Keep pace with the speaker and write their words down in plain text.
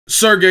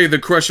Sergey the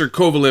Crusher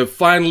Kovalev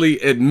finally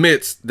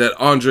admits that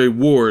Andre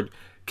Ward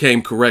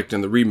came correct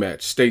in the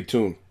rematch. Stay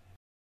tuned.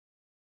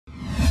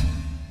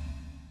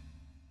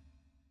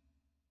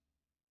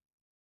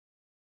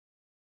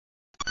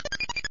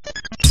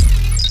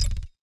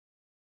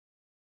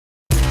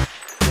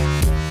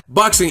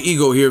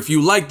 Boxingego here. If you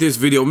like this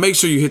video, make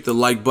sure you hit the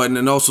like button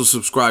and also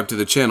subscribe to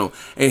the channel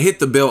and hit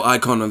the bell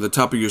icon on the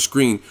top of your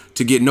screen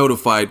to get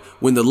notified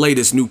when the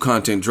latest new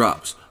content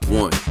drops.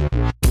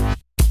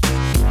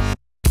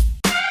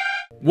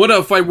 What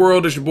up, Fight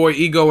World? It's your boy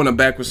Ego, and I'm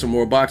back with some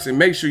more boxing.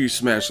 Make sure you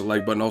smash the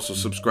like button, also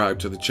subscribe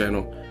to the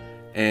channel,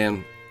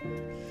 and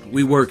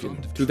we working.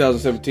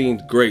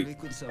 2017,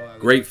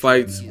 great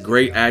fights,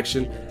 great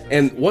action.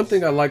 And one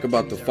thing I like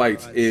about the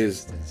fights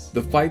is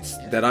the fights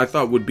that I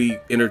thought would be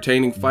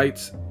entertaining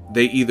fights,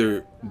 they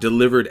either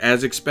delivered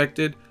as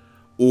expected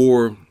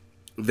or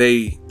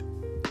they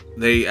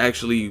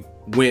actually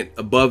went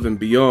above and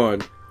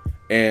beyond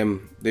and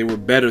they were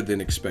better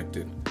than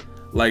expected.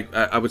 Like,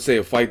 I would say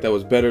a fight that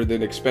was better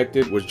than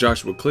expected was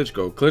Joshua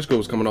Klitschko. Klitschko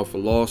was coming off a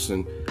loss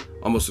and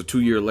almost a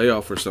 2-year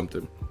layoff or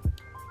something.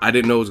 I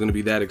didn't know it was going to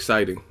be that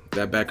exciting,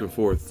 that back and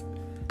forth.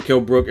 Kell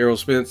Brook, Errol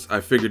Spence,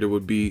 I figured it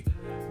would be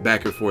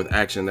back and forth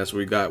action. That's what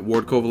we got.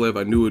 Ward Kovalev,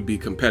 I knew it would be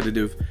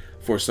competitive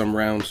for some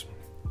rounds.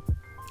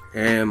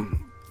 And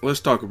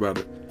let's talk about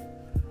it.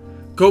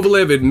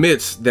 Kovalev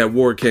admits that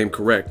Ward came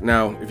correct.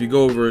 Now, if you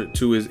go over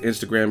to his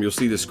Instagram, you'll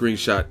see the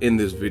screenshot in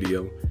this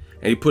video.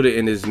 And he put it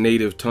in his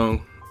native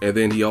tongue. And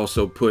then he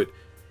also put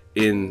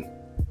in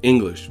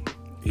English.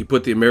 He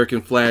put the American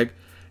flag.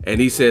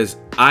 And he says,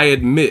 I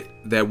admit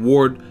that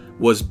Ward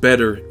was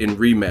better in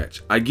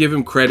rematch. I give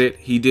him credit.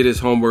 He did his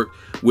homework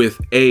with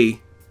a,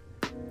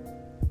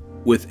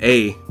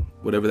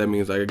 whatever that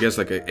means, I guess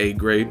like an A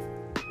grade,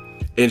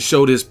 and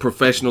showed his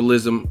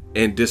professionalism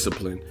and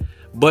discipline.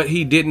 But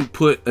he didn't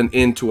put an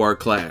end to our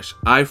clash.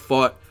 I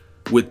fought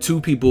with 2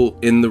 people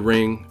in the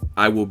ring.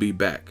 I will be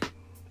back.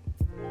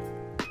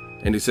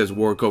 And he says,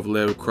 Ward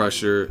Kovalev,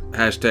 Crusher,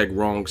 hashtag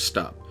wrong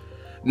stop.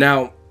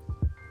 Now,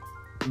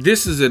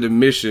 this is an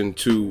admission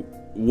to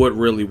what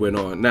really went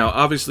on. Now,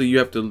 obviously, you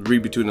have to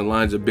read between the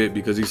lines a bit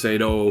because he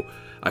said, oh,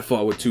 I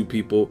fought with 2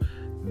 people.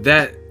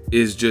 That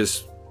is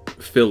just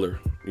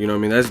filler. You know what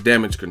I mean? That's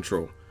damage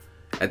control.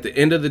 At the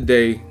end of the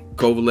day,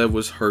 Kovalev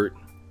was hurt.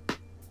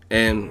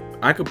 And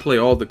I could play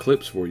all the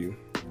clips for you.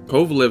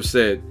 Kovalev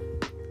said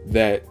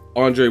that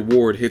Andre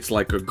Ward hits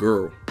like a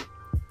girl.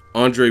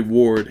 Andre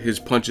Ward,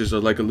 his punches are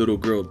like a little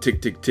girl, tick,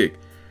 tick, tick.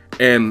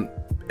 And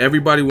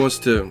everybody wants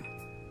to,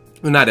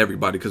 well, not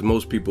everybody, because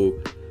most people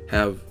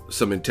have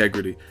some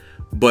integrity.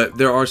 But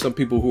there are some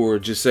people who are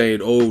just saying,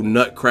 oh,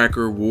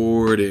 Nutcracker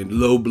Ward and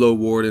Low Blow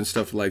Ward and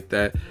stuff like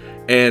that.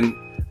 And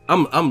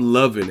I'm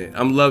loving it.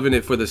 I'm loving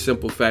it for the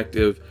simple fact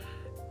of,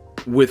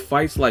 with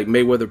fights like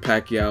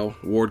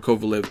Mayweather-Pacquiao, Ward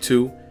Kovalev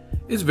 2,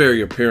 it's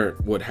very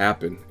apparent what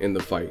happened in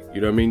the fight. You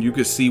know what I mean? You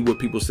could see what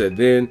people said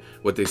then,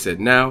 what they said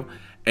now,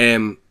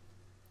 and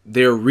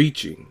they're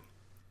reaching.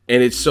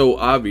 And it's so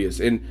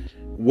obvious. And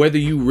whether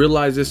you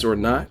realize this or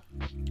not,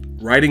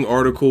 writing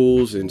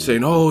articles and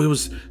saying, oh, it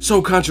was so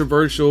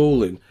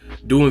controversial, and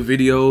doing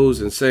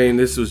videos and saying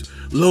this was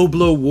low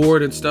blow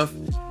Ward and stuff,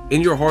 in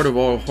your heart of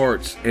all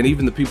hearts, and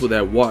even the people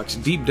that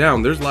watch, deep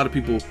down, there's a lot of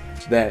people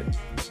that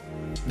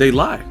they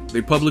lie.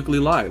 They publicly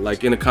lie.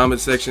 Like in a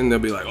comment section, they'll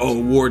be like, oh,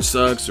 Ward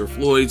sucks, or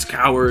Floyd's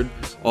coward,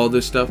 all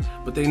this stuff.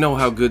 But they know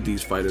how good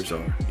these fighters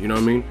are. You know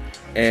what I mean?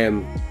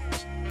 And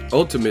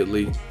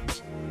ultimately,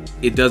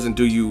 it doesn't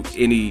do you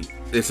any,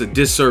 it's a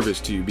disservice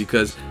to you,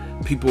 because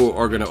people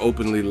are going to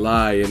openly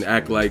lie and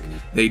act like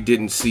they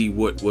didn't see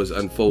what was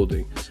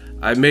unfolding.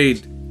 I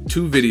made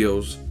 2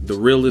 videos, the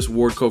realest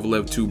Ward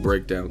Kovalev 2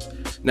 breakdowns.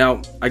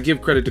 Now, I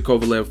give credit to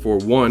Kovalev for,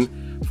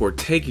 1, for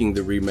taking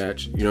the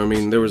rematch. You know what I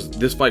mean? There was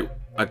this fight,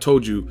 I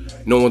told you,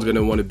 no one's going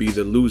to want to be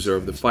the loser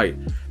of the fight.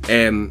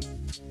 And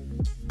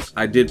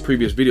I did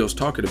previous videos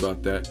talking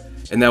about that.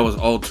 And that was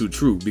all too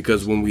true,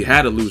 because when we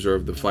had a loser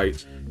of the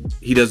fight,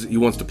 he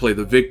wants to play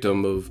the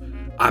victim of,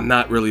 I'm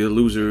not really a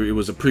loser, it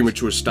was a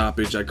premature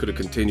stoppage, I could have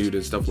continued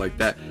and stuff like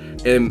that.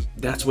 And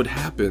that's what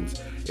happens.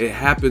 It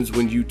happens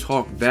when you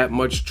talk that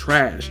much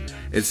trash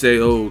and say,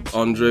 oh,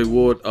 Andre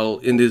Ward,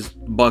 I'll end his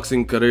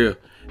boxing career,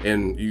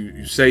 and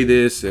you say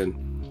this and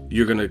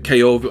you're gonna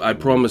KO, I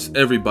promise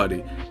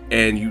everybody.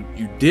 And you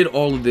did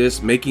all of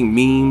this, making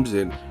memes,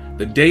 and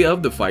the day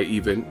of the fight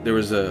even, there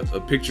was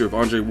a picture of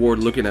Andre Ward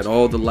looking at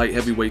all the light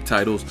heavyweight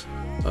titles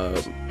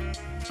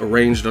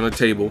arranged on a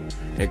table,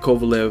 and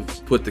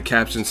Kovalev put the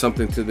caption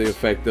something to the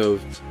effect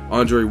of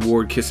Andre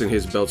Ward kissing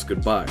his belts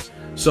goodbye.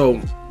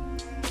 So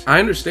I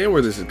understand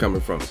where this is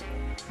coming from.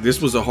 This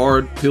was a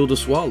hard pill to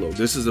swallow.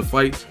 This is a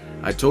fight,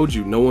 I told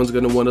you, no one's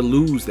going to want to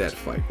lose that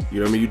fight. You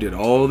know what I mean? You did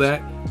all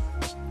that.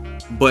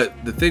 But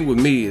the thing with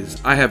me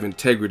is I have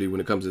integrity when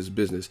it comes to this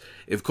business.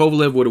 If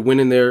Kovalev would have went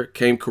in there,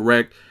 came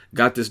correct,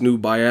 got this new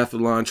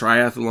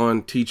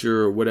triathlon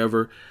teacher or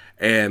whatever,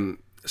 and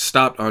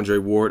stopped Andre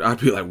Ward,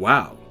 I'd be like,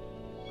 wow,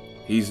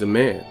 he's the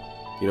man.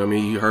 You know what I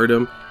mean? He heard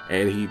him,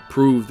 and he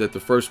proved that the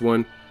first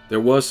one, there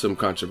was some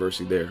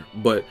controversy there.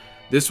 But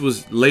this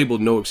was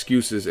labeled no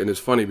excuses, and it's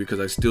funny because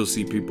I still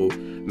see people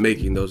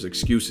making those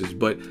excuses.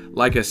 But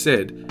like I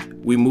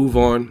said, we move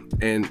on,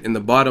 and in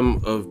the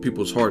bottom of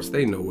people's hearts,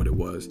 they know what it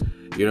was.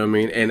 You know what I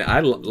mean? And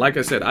like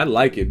I said, I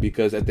like it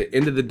because at the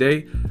end of the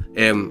day,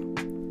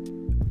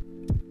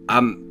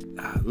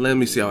 let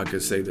me see how I can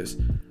say this.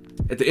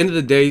 At the end of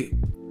the day,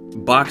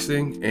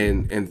 boxing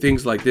and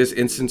things like this,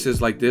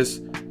 instances like this,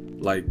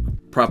 like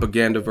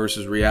propaganda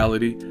versus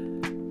reality,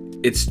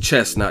 it's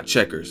chess, not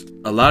checkers.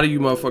 A lot of you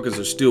motherfuckers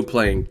are still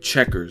playing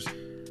checkers.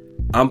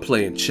 I'm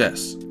playing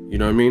chess. You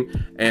know what I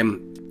mean?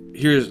 And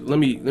let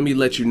me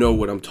let you know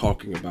what I'm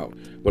talking about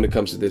when it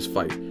comes to this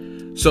fight.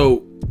 So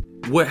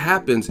what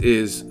happens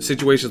is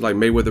situations like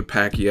Mayweather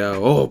Pacquiao.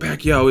 Oh,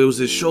 Pacquiao, it was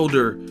his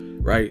shoulder,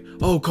 right?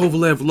 Oh,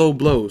 Kovalev, low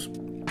blows.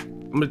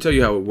 I'm gonna tell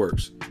you how it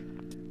works.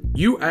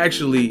 You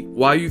actually,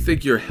 while you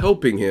think you're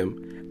helping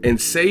him and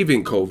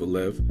saving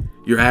Kovalev,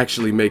 you're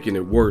actually making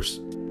it worse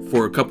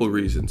for a couple of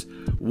reasons.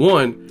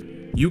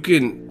 One, you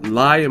can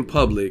lie in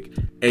public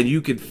and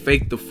you can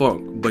fake the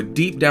funk, but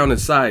deep down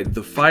inside,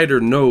 the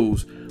fighter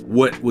knows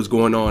what was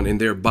going on in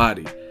their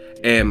body.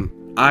 And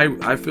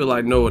I feel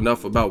I know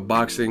enough about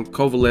boxing.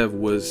 Kovalev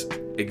was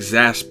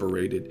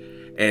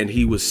exasperated and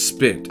he was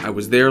spent. I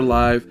was there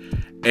live,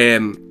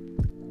 and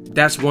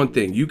that's one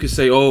thing. You could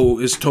say, oh,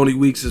 it's Tony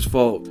Weeks'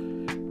 fault.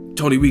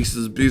 Tony Weeks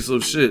is a piece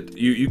of shit.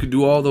 You could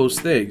do all those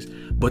things,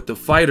 but the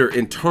fighter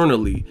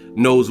internally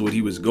knows what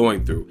he was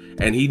going through,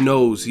 and he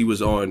knows he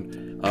was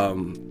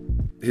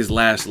on his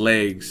last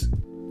legs.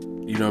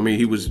 You know what I mean?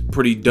 He was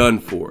pretty done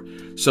for.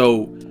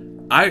 So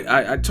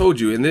I told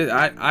you, and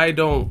I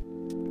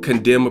don't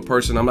condemn a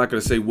person. I'm not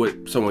going to say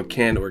what someone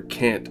can or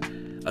can't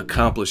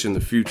accomplish in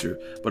the future,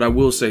 but I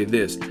will say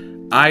this.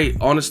 I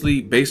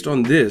honestly, based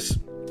on this,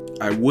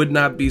 I would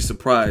not be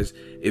surprised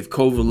if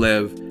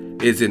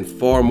Kovalev is in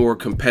far more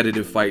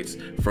competitive fights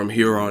from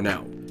here on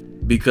out,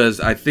 because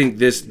I think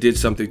this did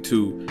something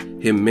to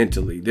him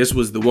mentally. This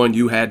was the one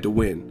you had to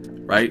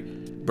win, right?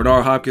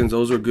 Bernard Hopkins,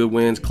 those were good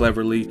wins,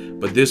 cleverly,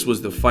 but this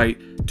was the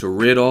fight to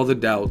rid all the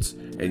doubts,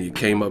 and you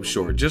came up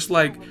short. Just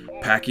like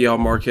Pacquiao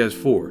Marquez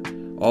 4.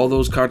 All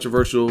those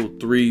controversial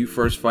 3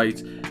 first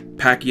fights,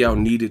 Pacquiao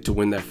needed to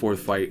win that 4th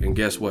fight, and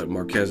guess what?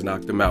 Marquez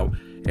knocked him out,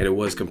 and it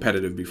was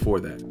competitive before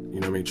that. You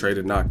know what I mean?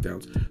 Traded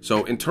knockdowns.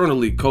 So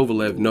internally,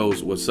 Kovalev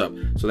knows what's up.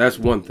 So that's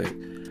one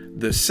thing.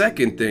 The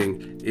second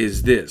thing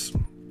is this.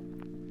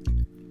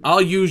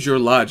 I'll use your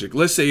logic.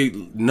 Let's say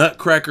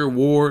Nutcracker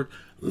Ward,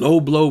 low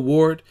blow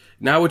Ward.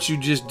 Now what you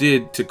just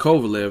did to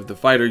Kovalev, the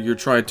fighter you're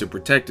trying to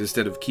protect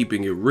instead of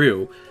keeping it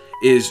real,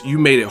 is you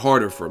made it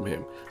harder for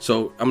him.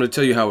 So I'm going to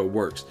tell you how it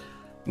works.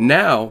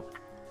 Now,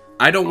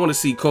 I don't want to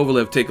see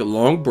Kovalev take a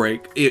long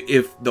break.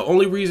 If the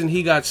only reason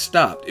he got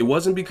stopped, it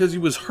wasn't because he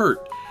was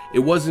hurt. It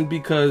wasn't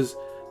because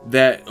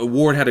that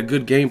Ward had a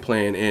good game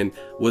plan and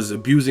was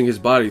abusing his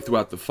body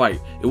throughout the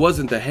fight. It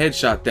wasn't the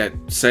headshot that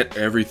set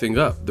everything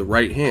up, the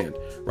right hand,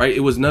 right? It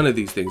was none of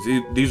these things.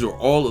 These are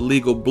all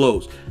illegal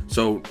blows.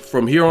 So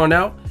from here on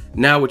out,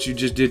 now what you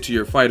just did to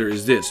your fighter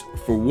is this.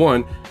 For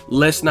one,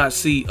 let's not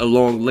see a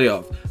long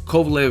layoff.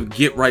 Kovalev,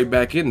 get right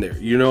back in there.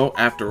 You know,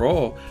 after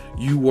all,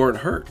 you weren't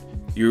hurt.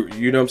 You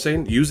know what I'm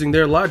saying? Using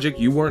their logic,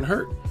 you weren't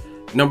hurt.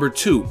 Number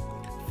 2,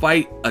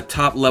 fight a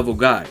top level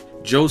guy.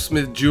 Joe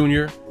Smith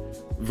Jr.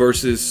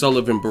 versus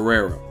Sullivan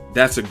Barrera.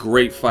 That's a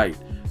great fight.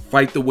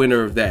 Fight the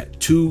winner of that.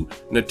 2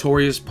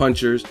 notorious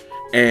punchers,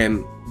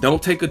 and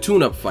don't take a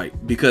tune-up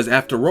fight, because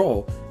after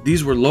all,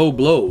 these were low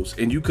blows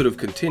and you could have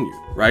continued,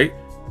 right?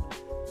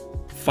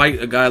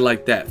 Fight a guy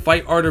like that.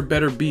 Fight Artur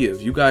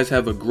Beterbiev. You guys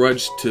have a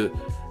grudge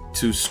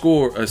to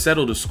score,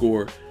 settle the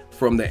score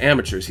from the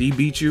amateurs. He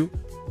beat you.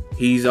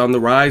 He's on the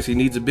rise. He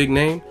needs a big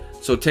name.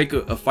 So take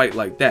a fight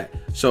like that.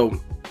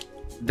 So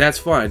that's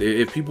fine.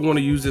 If people want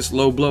to use this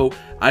low blow,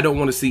 I don't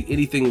want to see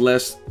anything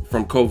less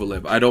from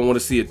Kovalev. I don't want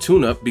to see a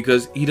tune-up,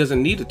 because he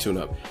doesn't need a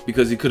tune-up,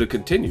 because he could have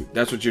continued.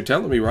 That's what you're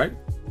telling me, right?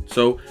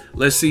 So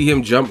let's see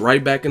him jump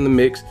right back in the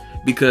mix,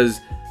 because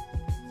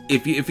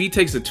if he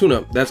takes a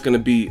tune-up, that's going to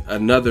be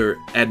another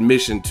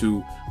admission to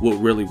what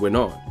really went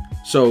on.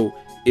 So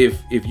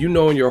if you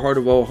know in your heart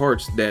of all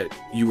hearts that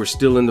you were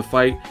still in the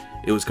fight,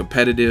 it was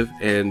competitive,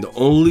 and the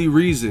only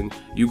reason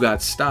you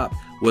got stopped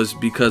was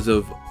because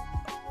of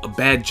a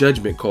bad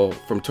judgment call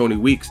from Tony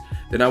Weeks,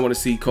 then I want to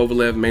see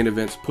Kovalev main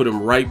events, put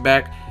him right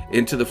back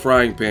into the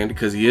frying pan,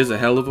 because he is a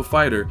hell of a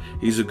fighter.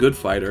 He's a good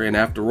fighter, and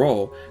after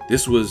all,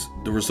 this was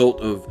the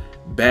result of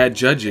bad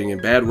judging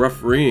and bad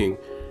refereeing,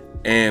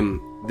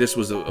 and this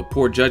was a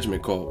poor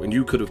judgment call, and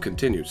you could have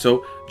continued.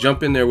 So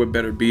jump in there with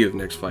Beterbiev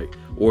next fight,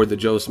 or the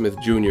Joe Smith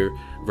Jr.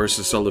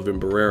 versus Sullivan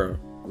Barrera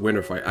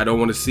winner fight. I don't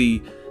want to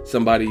see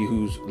somebody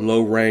who's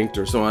low ranked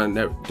or so on.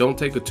 Don't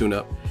take a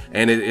tune-up,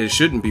 and it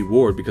shouldn't be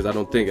Ward, because I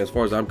don't think, as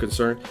far as I'm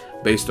concerned,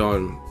 based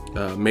on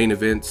main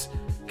events,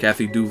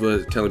 Kathy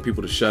Duva telling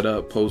people to shut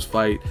up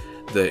post-fight,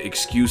 the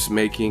excuse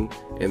making,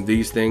 and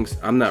these things,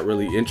 I'm not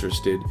really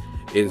interested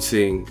in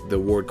seeing the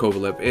Ward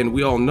Kovalev. And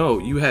we all know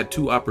you had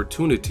 2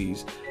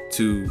 opportunities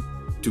to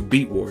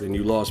beat Ward, and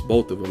you lost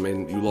both of them,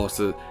 and you lost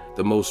the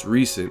most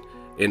recent.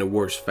 in a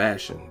worse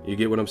fashion. You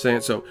get what I'm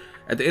saying? So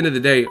at the end of the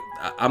day,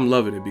 I'm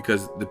loving it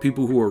because the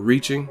people who are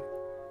reaching,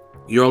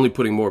 you're only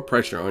putting more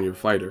pressure on your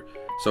fighter.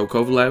 So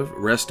Kovalev,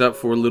 rest up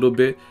for a little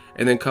bit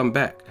and then come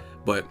back.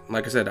 But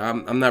like I said,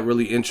 I'm not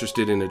really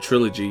interested in a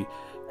trilogy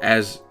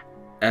as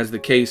the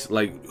case.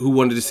 Like, who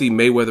wanted to see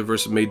Mayweather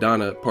versus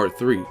Maidana Part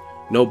 3?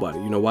 Nobody.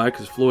 You know why?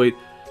 Because Floyd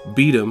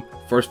beat him.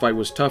 First fight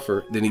was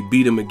tougher. Then he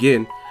beat him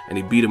again, and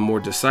he beat him more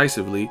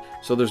decisively.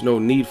 So there's no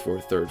need for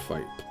a third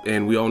fight.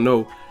 And we all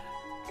know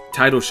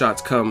title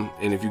shots come,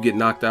 and if you get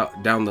knocked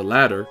out down the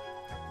ladder,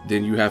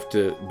 then you have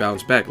to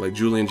bounce back. Like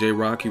Julian J.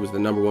 Rock, he was the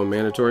 #1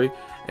 mandatory,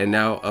 and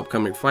now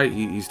upcoming fight,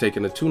 he's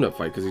taking a tune-up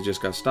fight because he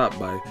just got stopped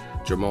by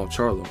Jermall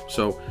Charlo.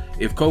 So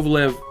if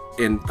Kovalev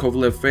and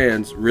Kovalev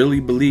fans really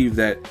believe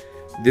that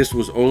this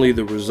was only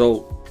the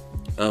result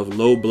of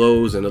low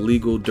blows and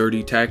illegal,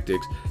 dirty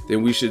tactics,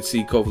 then we should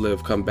see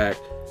Kovalev come back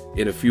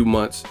in a few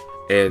months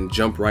and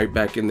jump right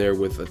back in there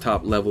with a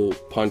top-level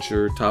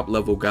puncher,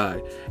 top-level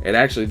guy. And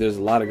actually, there's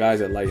a lot of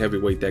guys at light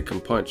heavyweight that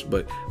can punch.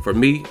 But for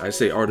me, I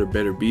say Artur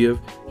Beterbiev.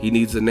 He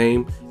needs a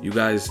name. You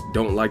guys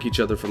don't like each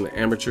other from the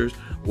amateurs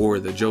or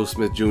the Joe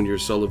Smith Jr.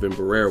 Sullivan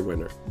Barrera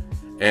winner.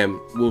 And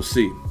we'll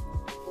see.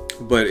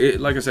 But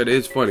like I said,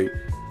 it's funny.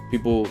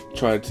 People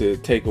trying to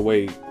take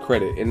away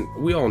credit. And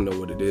we all know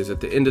what it is. At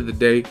the end of the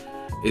day,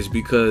 it's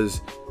because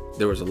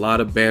there was a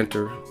lot of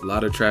banter, a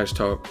lot of trash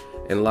talk,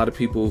 and a lot of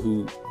people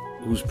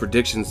whose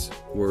predictions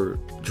were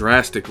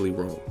drastically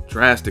wrong.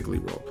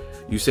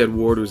 You said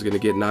Ward was going to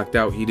get knocked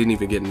out. He didn't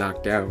even get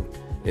knocked down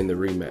in the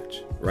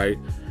rematch, right?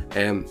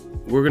 And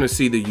we're going to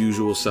see the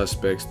usual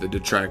suspects, the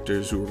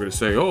detractors who are going to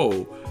say,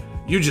 oh,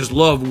 you just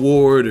love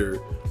Ward, or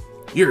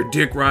you're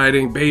dick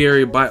riding, Bay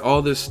Area by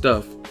all this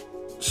stuff.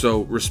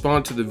 So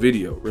respond to the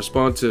video.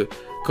 Respond to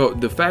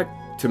the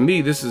fact, to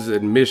me, this is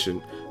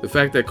admission. The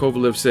fact that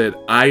Kovalev said,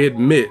 I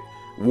admit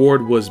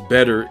Ward was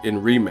better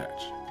in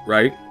rematch,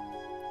 right?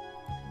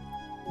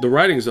 The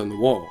writing's on the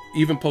wall.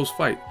 Even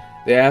post-fight,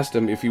 they asked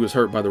him if he was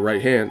hurt by the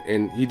right hand,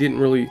 and he didn't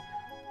really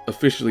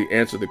officially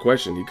answer the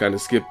question. He kind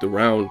of skipped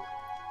around.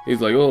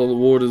 He's like, oh, the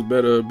Ward is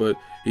better, but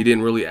he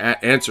didn't really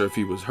answer if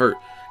he was hurt.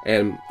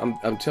 And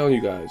I'm telling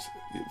you guys,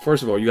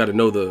 first of all, you got to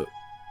know the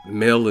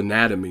male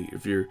anatomy.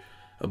 If you're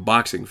a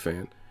boxing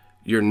fan,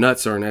 your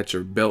nuts aren't at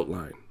your belt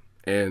line.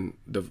 And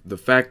the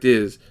fact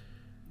is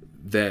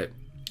that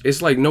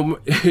it's like, no,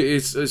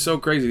 it's so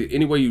crazy.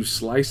 Any way you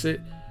slice it,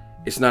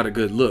 it's not a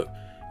good look.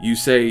 You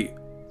say,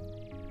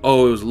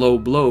 oh, it was low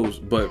blows,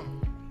 but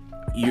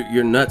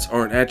your nuts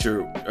aren't at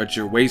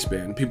your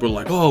waistband. People are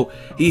like, oh,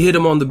 he hit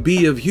him on the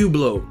B of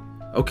Hublot.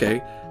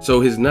 Okay, so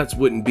his nuts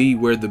wouldn't be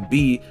where the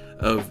B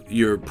of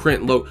your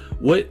print logo.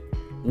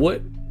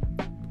 What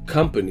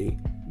company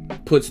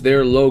puts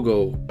their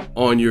logo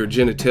on your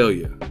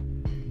genitalia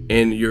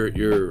and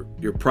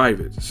your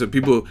private? So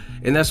people,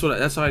 and that's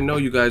how I know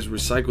you guys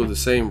recycle the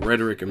same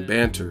rhetoric and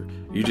banter.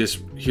 You just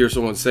hear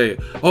someone say it,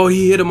 oh,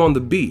 he hit him on the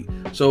B.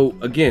 So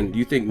again, do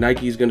you think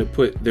Nike's gonna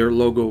put their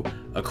logo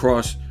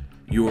across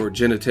your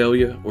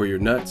genitalia or your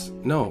nuts?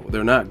 No,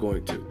 they're not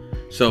going to.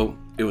 So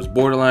it was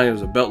borderline, it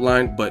was a belt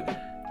line, but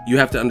you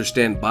have to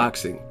understand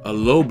boxing. A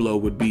low blow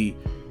would be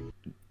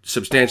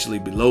substantially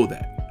below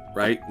that,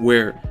 right?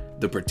 Where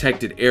the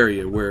protected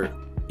area, where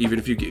even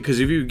if you get,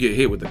 because if you get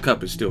hit with the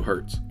cup, it still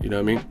hurts. You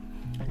know what I mean?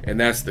 And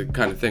that's the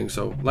kind of thing.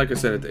 So like I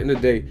said, at the end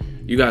of the day,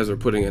 you guys are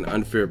putting an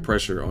unfair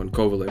pressure on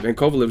Kovalev, and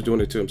Kovalev's doing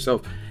it to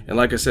himself. And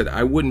like I said,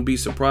 I wouldn't be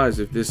surprised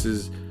if this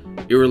is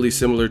eerily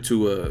similar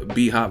to a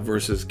B-Hop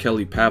versus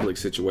Kelly Pavlik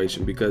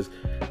situation, because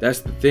that's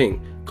the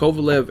thing.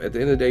 Kovalev, at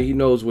the end of the day, he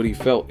knows what he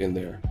felt in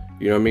there.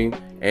 You know what I mean?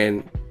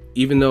 And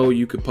even though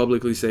you could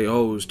publicly say,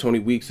 oh, it was Tony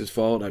Weeks'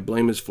 fault, I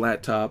blame his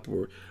flat top,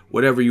 or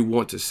whatever you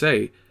want to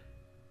say,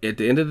 at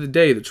the end of the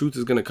day, the truth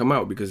is going to come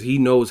out, because he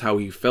knows how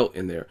he felt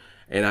in there.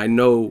 And I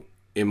know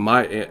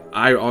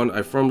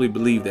I firmly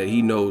believe that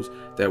he knows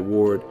that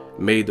Ward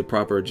made the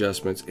proper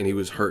adjustments and he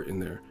was hurt in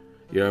there.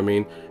 You know what I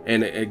mean?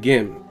 And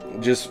again,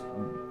 just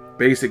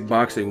basic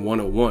boxing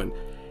 101.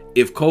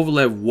 If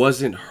Kovalev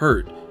wasn't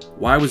hurt,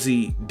 why was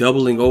he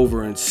doubling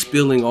over and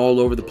spilling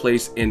all over the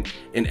place and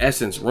in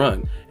essence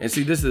run? And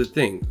see, this is the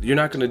thing. You're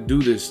not going to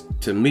do this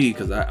to me,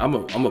 because I'm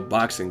a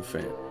boxing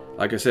fan.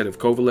 Like I said, if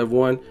Kovalev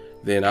won,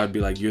 then I'd be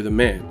like, you're the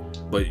man.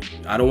 But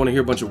I don't want to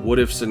hear a bunch of what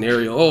if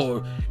scenario.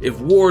 Oh, if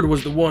Ward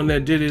was the one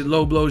that did it,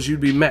 low blows, you'd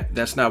be mad.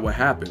 That's not what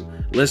happened.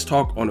 Let's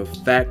talk on a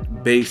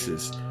fact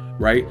basis,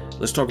 right?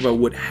 Let's talk about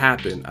what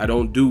happened. I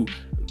don't do,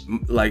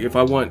 like, if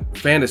I want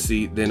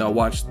fantasy, then I'll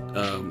watch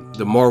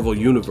the Marvel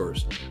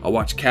Universe. I'll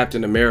watch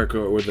Captain America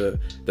or the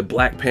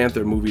Black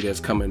Panther movie that's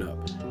coming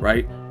up,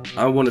 right?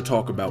 I want to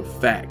talk about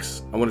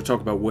facts. I want to talk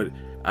about what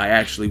I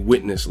actually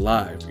witnessed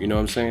live. You know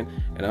what I'm saying?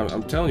 And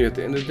I'm telling you, at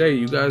the end of the day,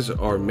 you guys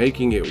are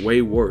making it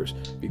way worse,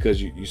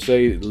 because you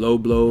say low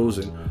blows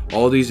and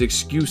all these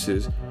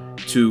excuses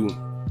to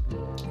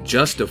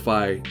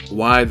justify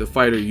why the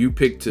fighter you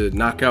picked to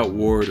knock out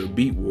Ward or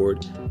beat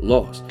Ward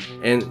lost.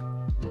 And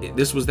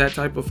this was that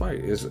type of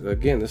fight.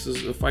 Again, this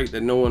is a fight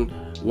that no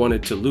one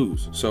wanted to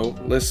lose. So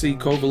let's see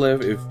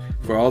Kovalev. If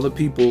for all the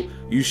people,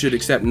 you should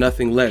accept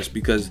nothing less,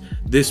 because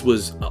this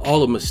was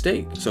all a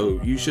mistake.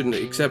 So you shouldn't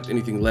accept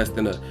anything less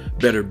than a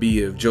better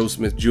B of Joe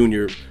Smith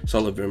Jr.,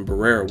 Sullivan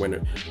Barrera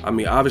winner. I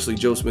mean, obviously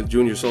Joe Smith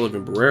Jr.,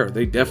 Sullivan Barrera,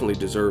 they definitely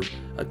deserve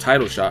a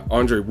title shot.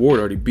 Andre Ward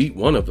already beat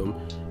one of them,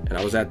 and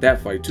I was at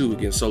that fight too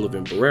against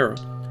Sullivan Barrera.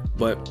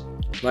 But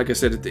like I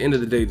said, at the end of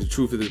the day, the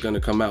truth is going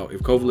to come out.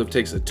 If Kovalev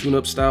takes a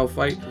tune-up style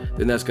fight,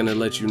 then that's going to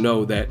let you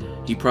know that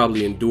he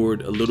probably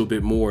endured a little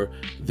bit more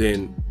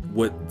than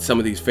what some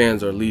of these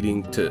fans are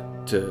leading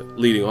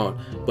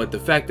on. But the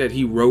fact that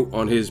he wrote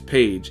on his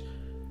page,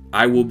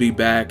 "I will be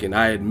back and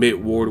I admit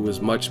Ward was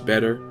much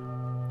better,"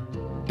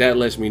 that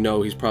lets me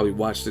know he's probably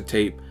watched the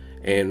tape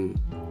and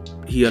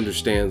he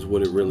understands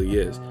what it really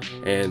is.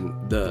 And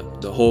the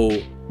whole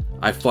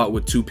 "I fought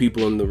with two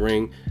people in the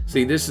ring."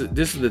 See, this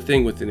is the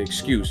thing with an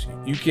excuse.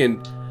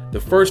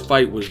 The first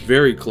fight was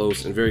very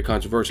close and very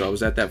controversial. I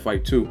was at that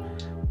fight too.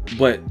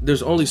 But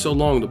there's only so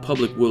long the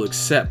public will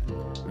accept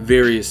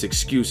various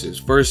excuses.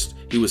 First,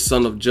 he was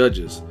son of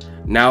judges.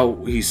 Now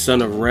he's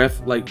son of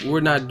ref. Like,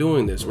 we're not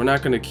doing this. We're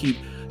not going to keep.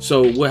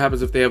 So what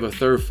happens if they have a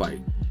third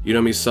fight? You know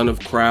what I mean? Son of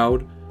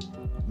crowd.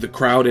 The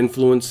crowd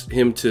influenced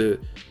him to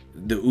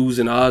the oohs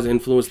and ahs,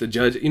 influence the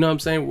judge. You know what I'm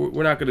saying?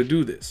 We're not going to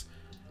do this.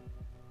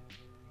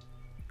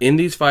 In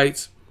these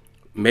fights,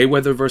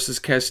 Mayweather versus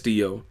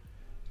Castillo,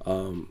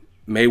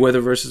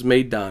 Mayweather versus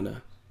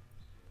Maidana,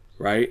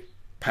 right?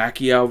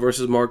 Pacquiao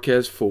versus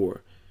Marquez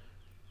 4.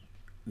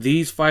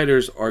 These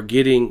fighters are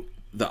getting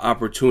the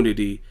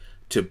opportunity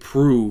to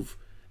prove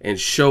and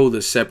show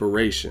the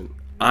separation.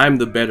 I'm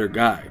the better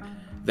guy.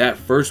 That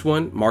first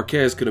one,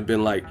 Marquez could have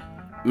been like,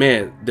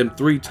 man, them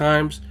 3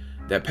 times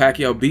that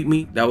Pacquiao beat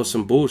me, that was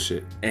some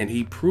bullshit. And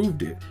he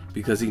proved it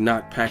because he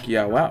knocked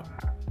Pacquiao out.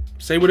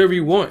 Say whatever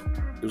you want.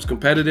 It was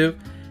competitive.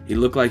 He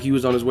looked like he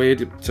was on his way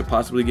to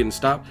possibly getting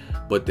stopped.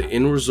 But the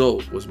end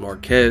result was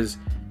Marquez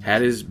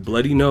had his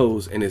bloody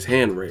nose and his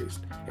hand raised.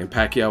 And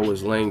Pacquiao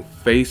was laying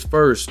face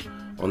first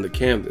on the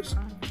canvas.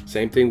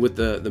 Same thing with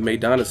the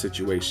Maidana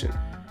situation.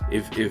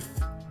 If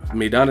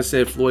Maidana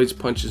said Floyd's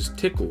punches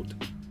tickled,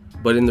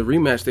 but in the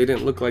rematch, they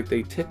didn't look like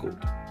they tickled.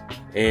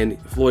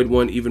 And Floyd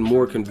won even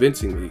more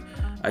convincingly.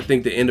 I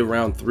think the end of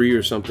round 3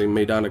 or something,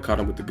 Maidana caught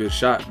him with a good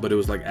shot, but it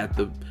was like at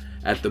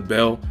the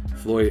bell.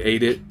 Floyd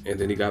ate it, and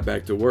then he got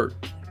back to work.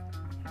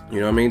 You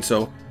know what I mean?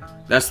 So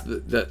that's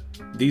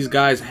these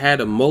guys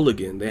had a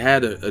mulligan. They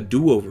had a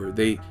do-over.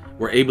 They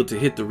were able to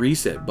hit the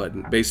reset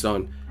button based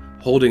on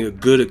holding a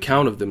good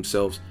account of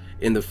themselves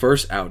in the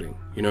first outing,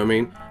 you know what I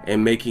mean?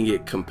 And making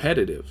it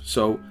competitive.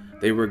 So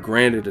they were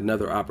granted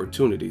another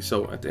opportunity.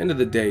 So at the end of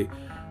the day,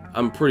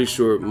 I'm pretty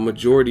sure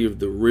majority of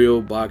the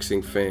real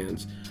boxing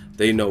fans,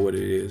 they know what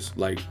it is.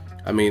 Like,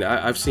 I mean,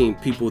 I've seen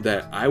people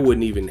that I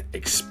wouldn't even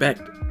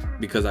expect,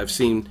 because I've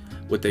seen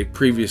what they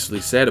previously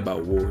said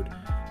about Ward.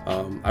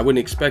 I wouldn't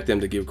expect them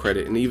to give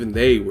credit, and even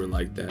they were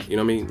like that. You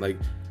know what I mean? Like,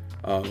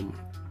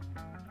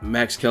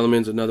 Max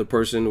Kellerman's another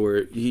person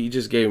where he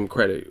just gave him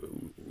credit.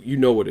 You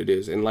know what it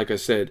is. And like I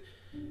said,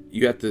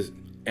 you have to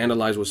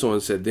analyze what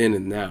someone said then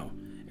and now.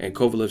 And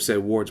Kovalev said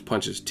Ward's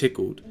punches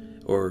tickled,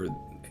 or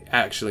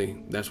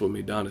actually, that's what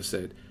Maidana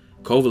said.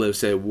 Kovalev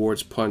said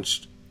Ward's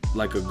punched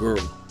like a girl,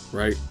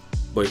 right?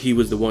 But he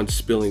was the one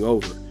spilling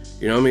over.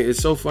 You know what I mean? It's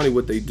so funny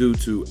what they do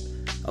to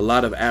a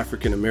lot of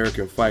African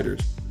American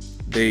fighters.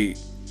 They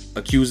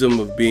accuse them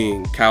of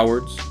being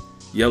cowards,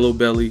 yellow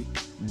belly,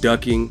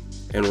 ducking,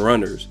 and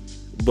runners.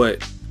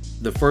 But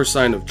the first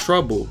sign of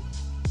trouble,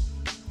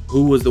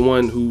 who was the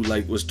one who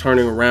was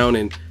turning around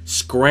and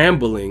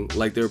scrambling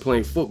like they were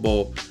playing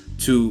football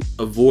to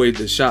avoid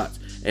the shots?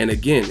 And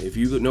again, if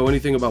you know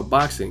anything about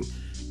boxing,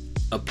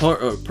 a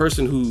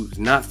person who's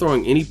not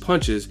throwing any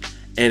punches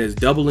and is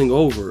doubling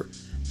over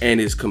and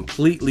is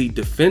completely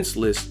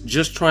defenseless,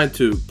 just trying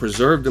to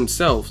preserve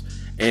themselves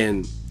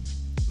and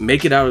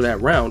make it out of that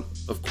round,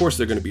 of course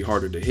they're going to be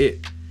harder to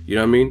hit. You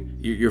know what I mean?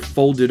 You're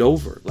folded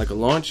over like a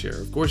lawn chair.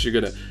 Of course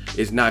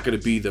it's not gonna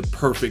be the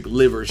perfect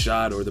liver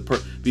shot or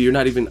but you're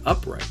not even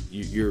upright.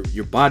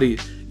 Your body,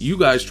 you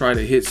guys try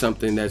to hit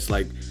something that's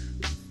like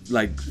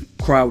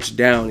crouched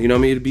down. You know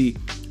what I mean?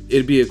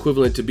 It'd be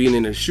equivalent to being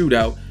in a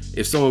shootout.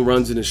 If someone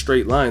runs in a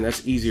straight line,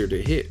 that's easier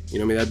to hit. You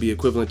know what I mean? That'd be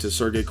equivalent to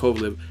Sergey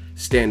Kovalev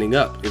standing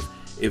up.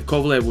 If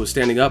Kovalev was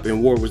standing up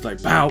and Ward was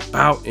like bow,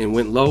 bow, and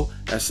went low,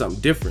 that's something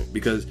different,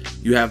 because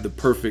you have the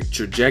perfect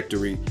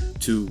trajectory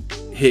to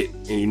hit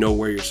and you know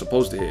where you're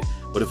supposed to hit.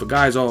 But if a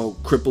guy's all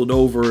crippled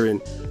over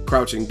and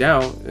crouching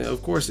down,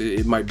 of course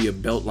it might be a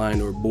belt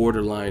line or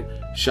borderline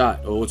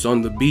shot. Oh, it's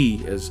on the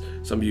B, as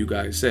some of you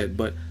guys said.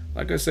 But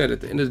like I said, at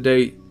the end of the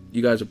day,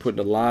 you guys are putting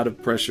a lot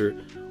of pressure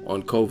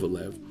on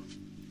Kovalev.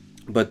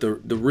 But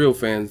the real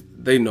fans,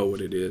 they know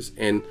what it is.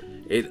 And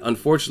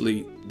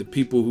unfortunately, the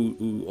people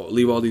who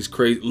leave all these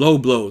crazy low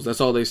blows,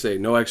 that's all they say,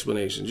 no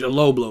explanations, just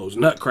low blows,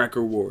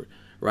 nutcracker Ward,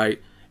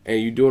 right?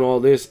 And you're doing all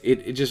this,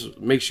 it just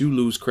makes you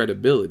lose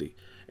credibility.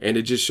 And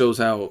it just shows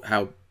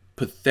how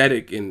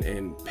pathetic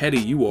and petty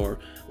you are,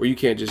 where you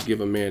can't just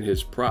give a man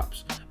his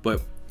props.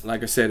 But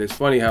like I said, it's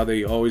funny how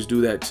they always do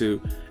that to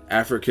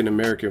African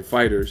American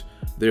fighters.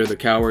 They're the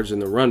cowards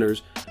and the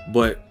runners.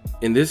 But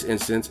in this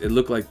instance, it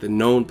looked like the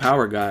known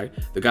power guy,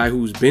 the guy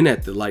who's been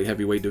at the light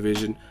heavyweight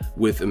division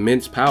with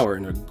immense power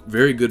and a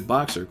very good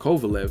boxer,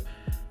 Kovalev,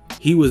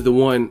 he was the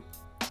one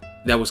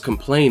that was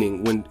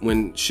complaining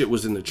when shit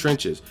was in the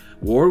trenches.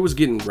 Ward was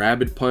getting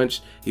rabbit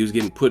punched. He was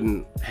getting put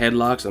in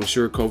headlocks. I'm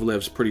sure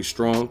Kovalev's pretty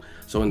strong.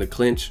 So in the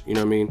clinch, you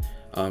know what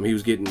I mean? He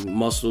was getting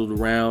muscled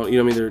around. You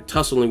know what I mean? They're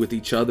tussling with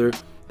each other.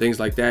 Things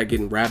like that,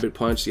 getting rabbit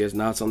punched. He has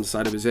knots on the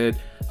side of his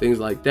head. Things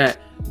like that.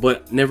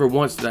 But never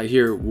once did I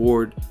hear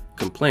Ward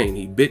complain.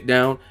 He bit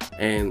down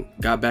and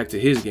got back to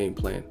his game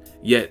plan.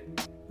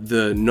 Yet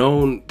the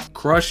known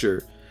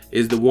crusher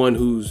is the one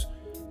who's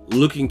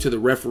looking to the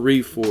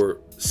referee for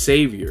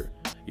savior.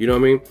 You know what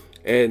I mean?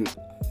 And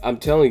I'm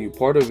telling you,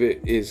 part of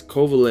it is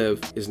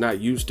Kovalev is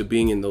not used to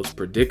being in those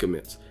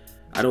predicaments.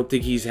 I don't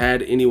think he's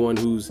had anyone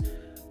who's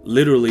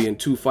literally in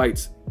 2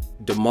 fights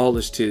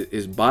demolished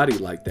his body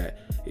like that.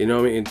 You know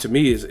what I mean? And to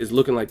me, it's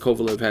looking like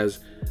Kovalev has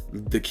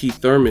the Keith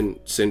Thurman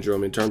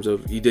syndrome in terms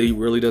of he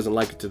really doesn't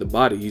like it to the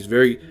body.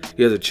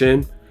 He has a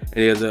chin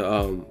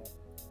and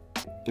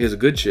he has a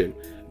good chin,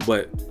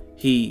 but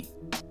he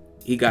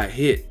got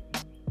hit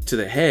to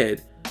the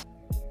head,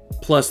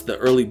 plus the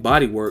early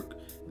body work.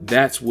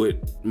 That's what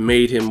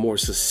made him more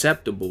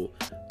susceptible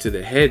to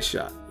the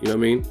headshot. You know what I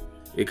mean?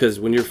 Because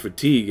when you're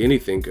fatigued,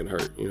 anything can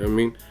hurt. You know what I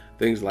mean?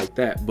 Things like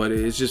that. But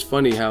it's just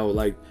funny how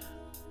like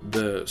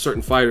the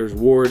certain fighters,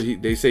 Ward,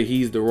 they say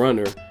he's the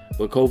runner,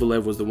 but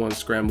Kovalev was the one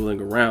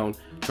scrambling around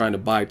trying to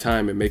buy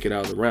time and make it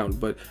out of the round.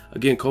 But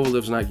again,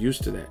 Kovalev's not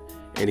used to that,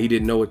 and he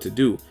didn't know what to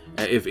do.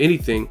 If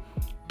anything,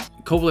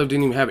 Kovalev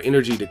didn't even have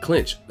energy to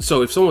clinch.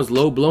 So if someone's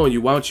low blowing you,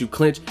 why don't you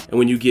clinch? And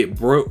when you get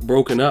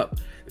broken up,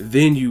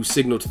 then you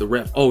signal to the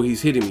ref, oh,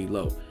 he's hitting me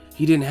low.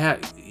 He didn't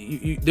have.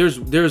 There's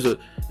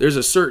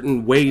a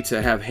certain way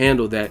to have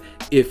handled that.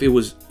 If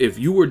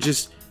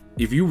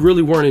you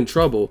really weren't in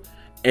trouble,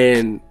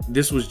 and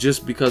this was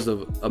just because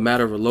of a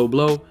matter of a low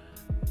blow,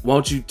 why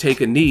don't you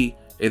take a knee,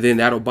 and then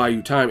that'll buy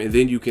you time, and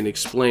then you can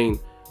explain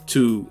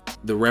to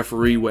the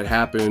referee what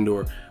happened,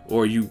 or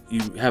you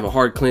have a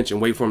hard clinch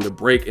and wait for him to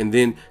break, and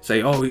then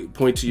say, oh,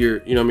 point to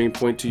your, you know what I mean,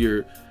 point to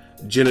your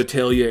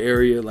genitalia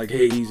area, like,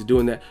 hey, he's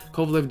doing that.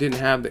 Kovalev didn't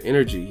have the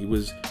energy. He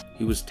was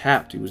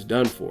tapped. He was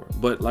done for.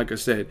 But like I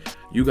said,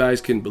 you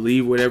guys can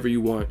believe whatever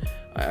you want.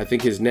 I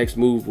think his next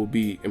move will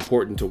be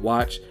important to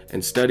watch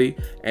and study.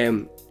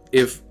 And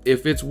if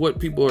it's what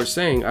people are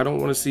saying, I don't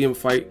want to see him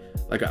fight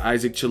like an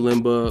Isaac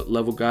Chilemba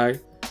level guy.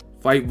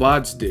 Fight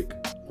Vodsdick,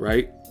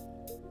 right?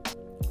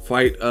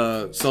 Fight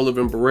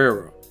Sullivan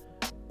Barrera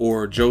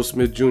or Joe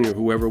Smith Jr.,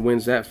 whoever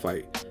wins that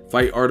fight.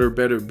 Fight Artur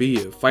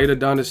Beterbiev. Fight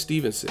Adonis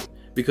Stevenson.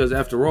 Because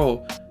after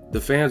all, the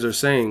fans are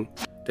saying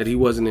that he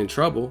wasn't in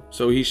trouble,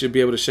 so he should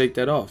be able to shake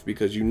that off,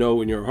 because you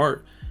know in your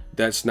heart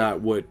that's not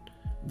what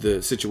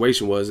the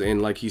situation was.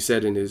 And like he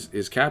said in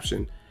his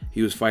caption,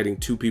 he was fighting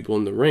 2 people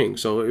in the ring.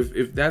 So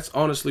if that's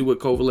honestly what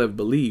Kovalev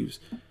believes,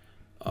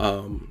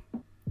 then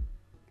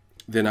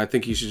I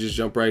think he should just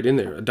jump right in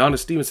there.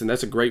 Adonis Stevenson,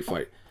 that's a great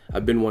fight.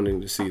 I've been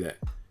wanting to see that.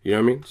 You know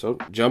what I mean? So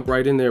jump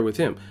right in there with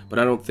him. But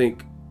I don't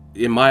think,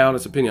 in my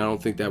honest opinion, I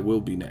don't think that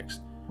will be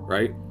next,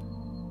 right?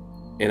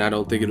 And I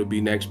don't think it'll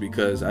be next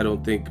because I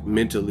don't think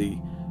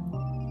mentally,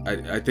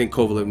 I think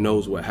Kovalev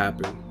knows what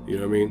happened. You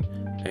know what I mean?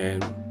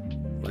 And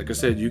like I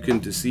said, you can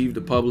deceive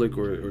the public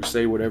or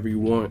say whatever you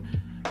want,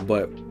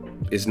 but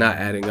it's not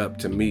adding up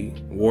to me.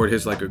 Ward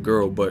hits like a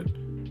girl, but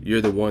you're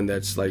the one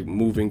that's like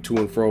moving to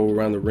and fro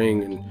around the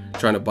ring and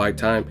trying to buy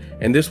time.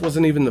 And this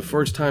wasn't even the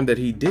first time that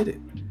he did it.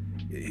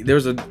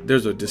 There's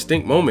a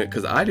distinct moment,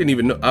 because I didn't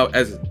even know,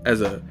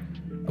 as a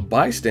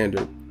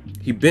bystander,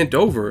 he bent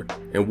over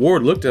and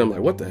Ward looked at him like,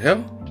 what the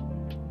hell?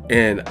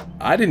 And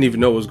I didn't even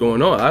know what was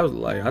going on. I was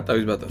like, I thought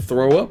he was about to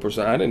throw up or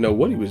something. I didn't know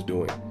what he was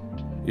doing.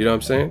 You know what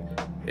I'm saying?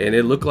 And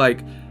it looked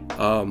like,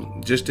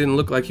 just didn't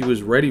look like he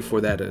was ready for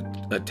that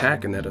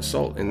attack and that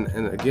assault. And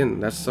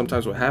again, that's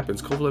sometimes what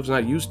happens. Kovalev's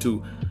not used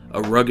to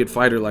a rugged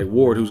fighter like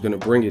Ward who's going to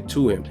bring it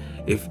to him.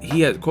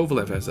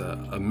 Kovalev has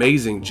an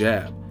amazing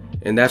jab,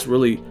 and that's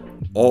really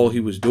all he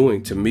was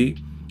doing to me.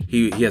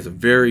 He has a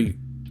very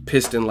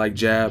piston-like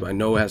jab. I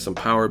know it has some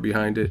power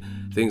behind it,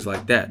 things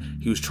like that.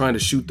 He was trying to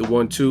shoot the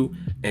 1-2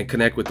 and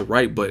connect with the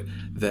right, but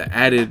the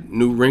added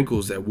new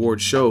wrinkles that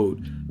Ward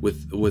showed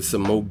with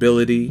some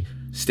mobility,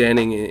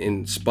 standing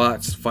in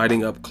spots,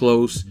 fighting up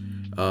close,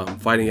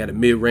 fighting at a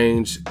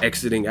mid-range,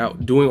 exiting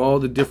out, doing all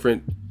the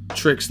different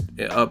tricks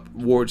up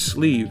Ward's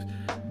sleeve,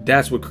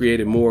 that's what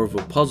created more of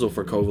a puzzle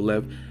for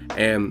Kovalev,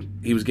 and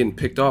he was getting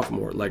picked off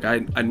more. Like I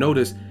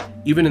noticed,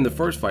 even in the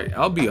first fight,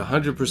 I'll be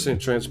 100%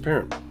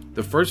 transparent.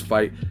 The first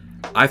fight,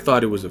 I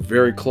thought it was a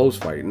very close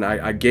fight, and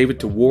I gave it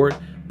to Ward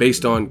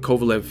based on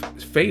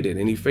Kovalev faded,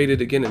 and he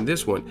faded again in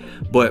this one.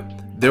 But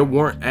there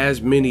weren't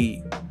as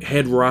many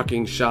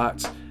head-rocking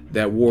shots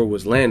that Ward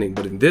was landing.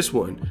 But in this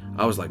one,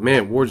 I was like,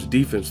 man, Ward's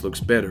defense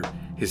looks better.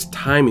 His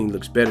timing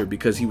looks better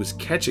because he was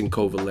catching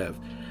Kovalev.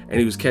 and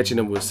he was catching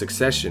him with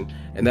succession.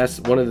 And that's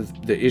one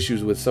of the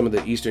issues with some of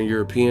the Eastern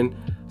European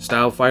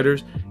style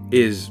fighters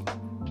is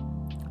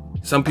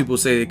some people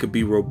say it could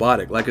be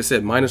robotic. Like I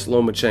said, minus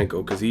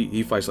Lomachenko, because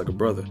he fights like a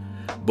brother.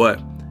 But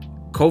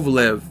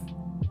Kovalev,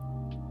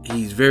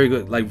 he's very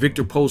good. Like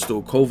Victor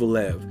Postol,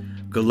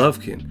 Kovalev,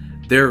 Golovkin,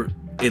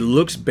 it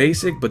looks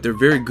basic, but they're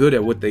very good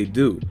at what they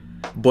do.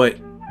 But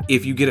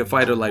if you get a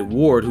fighter like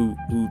Ward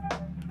who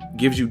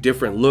gives you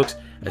different looks,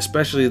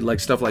 especially like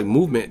stuff like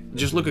movement,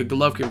 just look at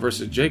Golovkin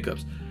versus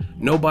Jacobs.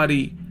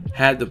 Nobody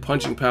had the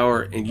punching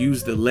power and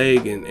used the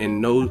leg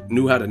and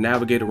knew how to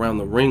navigate around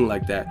the ring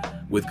like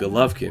that with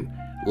Golovkin,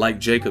 like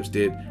Jacobs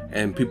did.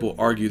 And people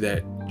argue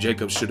that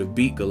Jacobs should have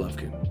beat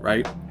Golovkin,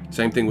 right?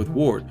 Same thing with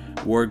Ward.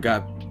 Ward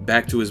got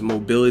back to his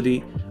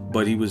mobility,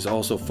 but he was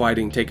also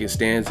fighting, taking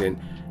stands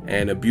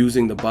and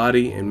abusing the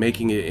body and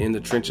making it in the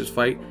trenches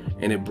fight,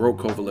 and it broke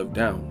Kovalev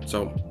down.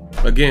 So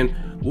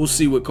again, we'll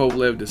see what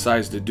Kovalev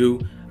decides to do.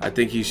 I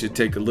think he should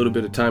take a little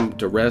bit of time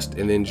to rest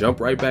and then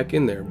jump right back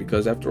in there,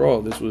 because after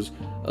all, this was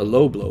a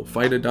low blow.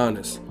 Fight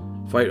Adonis,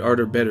 fight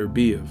Artur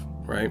Beterbiev,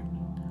 right?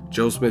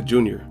 Joe Smith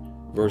Jr.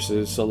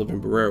 versus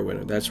Sullivan Barrera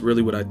winner. That's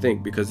really what I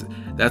think, because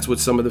that's what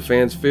some of the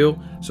fans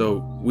feel. So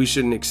we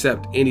shouldn't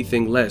accept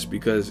anything less,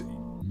 because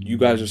you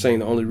guys are saying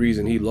the only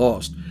reason he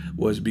lost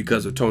was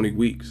because of Tony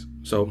Weeks.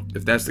 So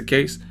if that's the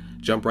case,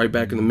 jump right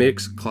back in the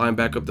mix, climb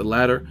back up the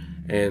ladder,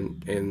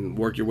 and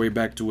work your way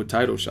back to a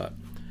title shot.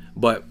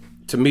 But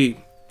to me,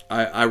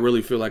 I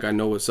really feel like I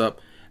know what's up.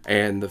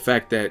 And the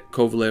fact that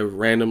Kovalev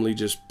randomly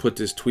just put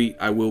this tweet,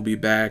 "I will be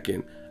back,"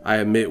 and "I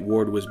admit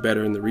Ward was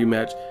better in the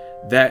rematch,"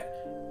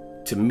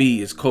 that to me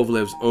is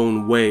Kovalev's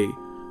own way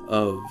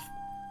of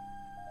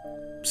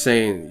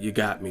saying, "You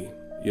got me."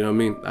 You know what I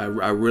mean?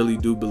 I really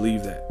do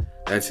believe that.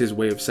 That's his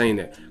way of saying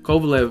that.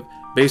 Kovalev,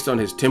 based on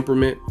his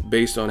temperament,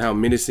 based on how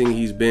menacing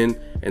he's been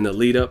in the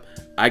lead up,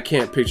 I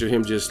can't picture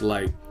him just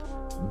like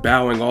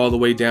bowing all the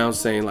way down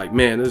saying like,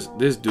 "Man,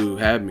 this dude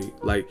had me."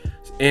 Like,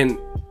 and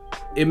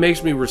it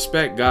makes me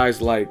respect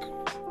guys like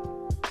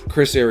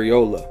Chris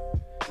Arreola,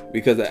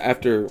 because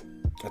after,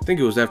 I think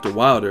it was after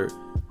Wilder,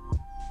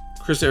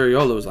 Chris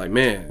Arreola was like,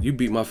 "Man, you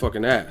beat my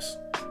fucking ass."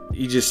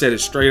 He just said it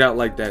straight out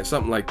like that,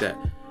 something like that.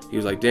 He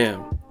was like,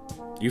 "Damn,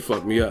 you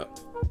fucked me up."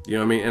 You know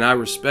what I mean? And I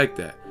respect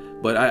that.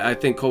 But I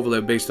think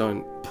Kovalev, based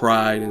on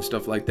pride and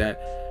stuff like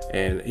that,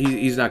 and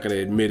he's not going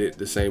to admit it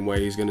the same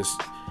way. He's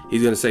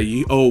gonna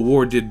say, "Oh,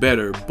 Ward did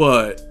better,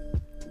 but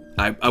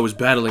I was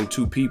battling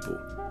two people."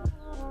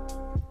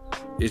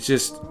 It's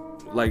just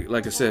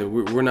like I said,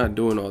 we're not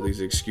doing all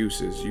these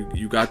excuses.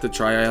 You got the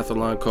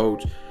triathlon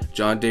coach,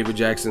 John David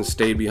Jackson,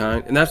 stayed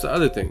behind, and that's the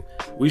other thing.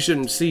 We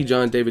shouldn't see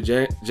John David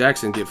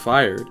Jackson get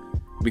fired,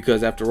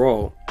 because after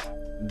all,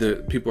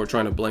 the people are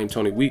trying to blame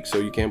Tony Weeks, so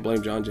you can't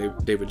blame John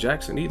David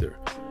Jackson either.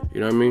 You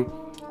know what I mean?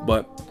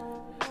 But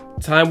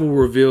time will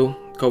reveal.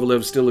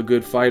 Kovalev's still a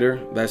good fighter.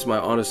 That's my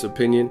honest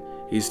opinion.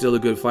 He's still a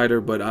good fighter,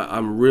 but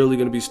I'm really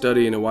going to be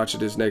studying and watching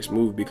his next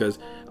move, because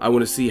I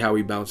want to see how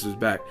he bounces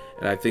back.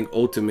 And I think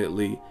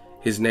ultimately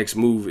his next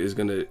move is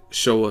going to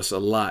show us a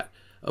lot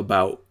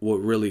about what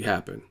really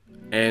happened.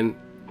 And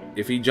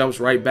if he jumps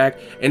right back,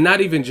 and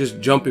not even just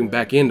jumping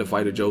back in to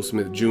fight a Joe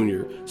Smith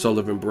Jr.,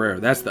 Sullivan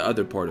Barrera, that's the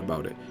other part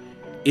about it.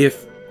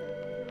 If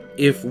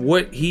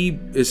what he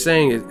is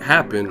saying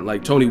happened,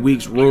 like Tony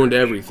Weeks ruined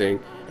everything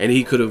and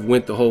he could have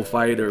went the whole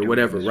fight or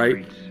whatever,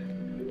 right?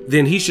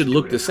 Then he should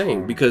look the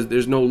same, because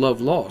there's no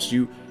love lost.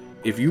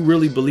 If you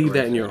really believe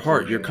that in your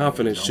heart, your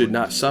confidence should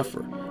not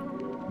suffer.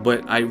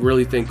 But I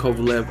really think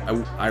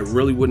Kovalev, I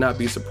really would not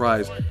be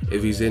surprised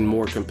if he's in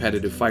more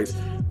competitive fights,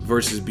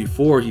 versus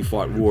before he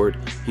fought Ward,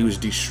 he was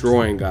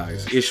destroying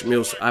guys.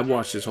 I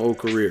watched his whole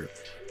career.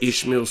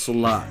 Ishmael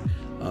Salat,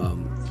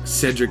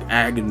 Cedric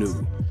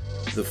Agnew,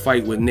 the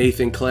fight with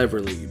Nathan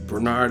Cleverly,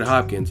 Bernard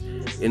Hopkins.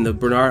 In the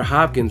Bernard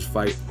Hopkins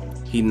fight,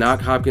 he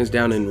knocked Hopkins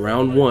down in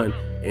round 1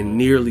 and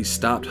nearly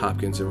stopped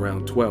Hopkins in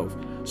round 12.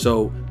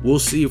 So we'll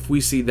see if we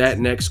see that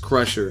next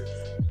crusher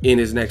in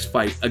his next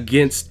fight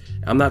against,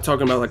 I'm not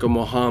talking about like a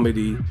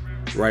Mohammadi,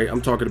 right? I'm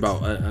talking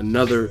about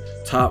another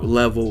top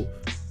level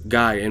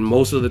guy. And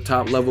most of the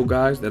top level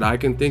guys that I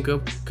can think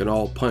of can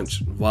all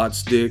punch.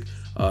 Vodstick,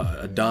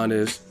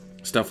 Adonis,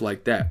 stuff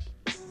like that.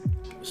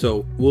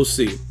 So we'll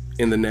see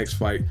in the next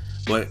fight.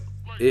 But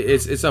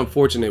it's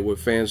unfortunate what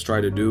fans try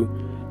to do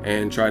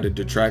and try to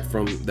detract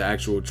from the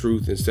actual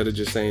truth, instead of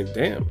just saying,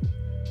 "Damn,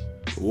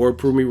 Ward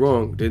proved me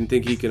wrong. Didn't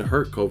think he can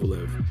hurt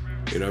Kovalev."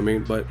 You know what I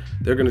mean? But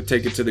they're going to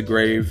take it to the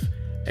grave.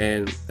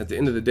 And at the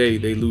end of the day,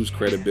 they lose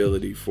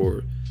credibility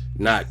for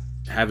not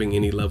having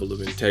any level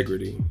of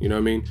integrity. You know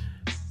what I mean?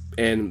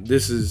 And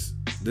this is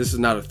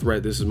not a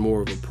threat. This is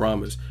more of a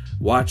promise.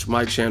 Watch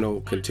my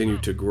channel continue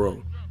to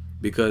grow,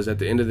 because at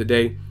the end of the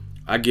day,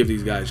 I give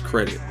these guys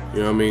credit.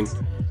 You know what I mean?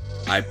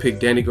 I picked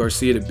Danny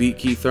Garcia to beat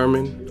Keith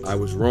Thurman. I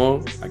was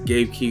wrong. I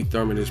gave Keith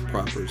Thurman his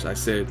propers. I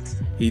said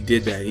he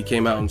did that. He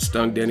came out and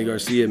stung Danny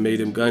Garcia,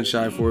 made him gun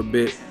shy for a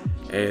bit,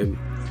 and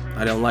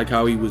I don't like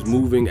how he was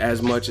moving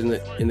as much in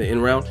the in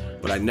round.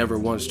 But I never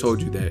once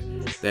told you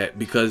that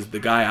because the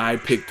guy I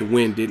picked to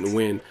win didn't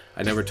win,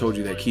 I never told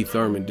you that Keith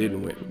Thurman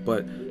didn't win.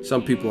 But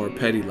some people are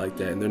petty like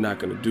that, and they're not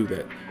going to do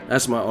that.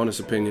 That's my honest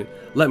opinion.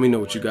 Let me know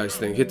what you guys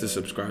think. Hit the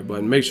subscribe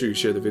button. Make sure you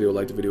share the video,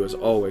 like the video as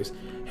always.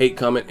 Hate,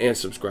 comment, and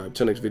subscribe.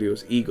 Till next video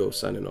is Ego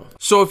signing off.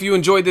 So if you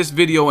enjoyed this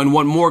video and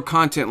want more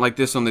content like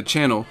this on the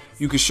channel,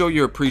 you can show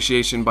your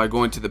appreciation by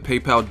going to the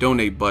PayPal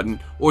donate button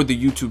or the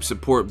YouTube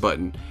support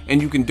button.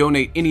 And you can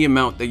donate any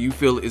amount that you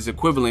feel is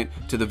equivalent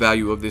to the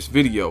value of this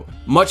video.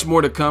 Much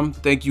more to come.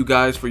 Thank you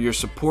guys for your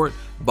support.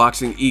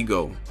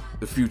 Boxingego,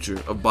 the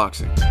future of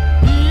boxing.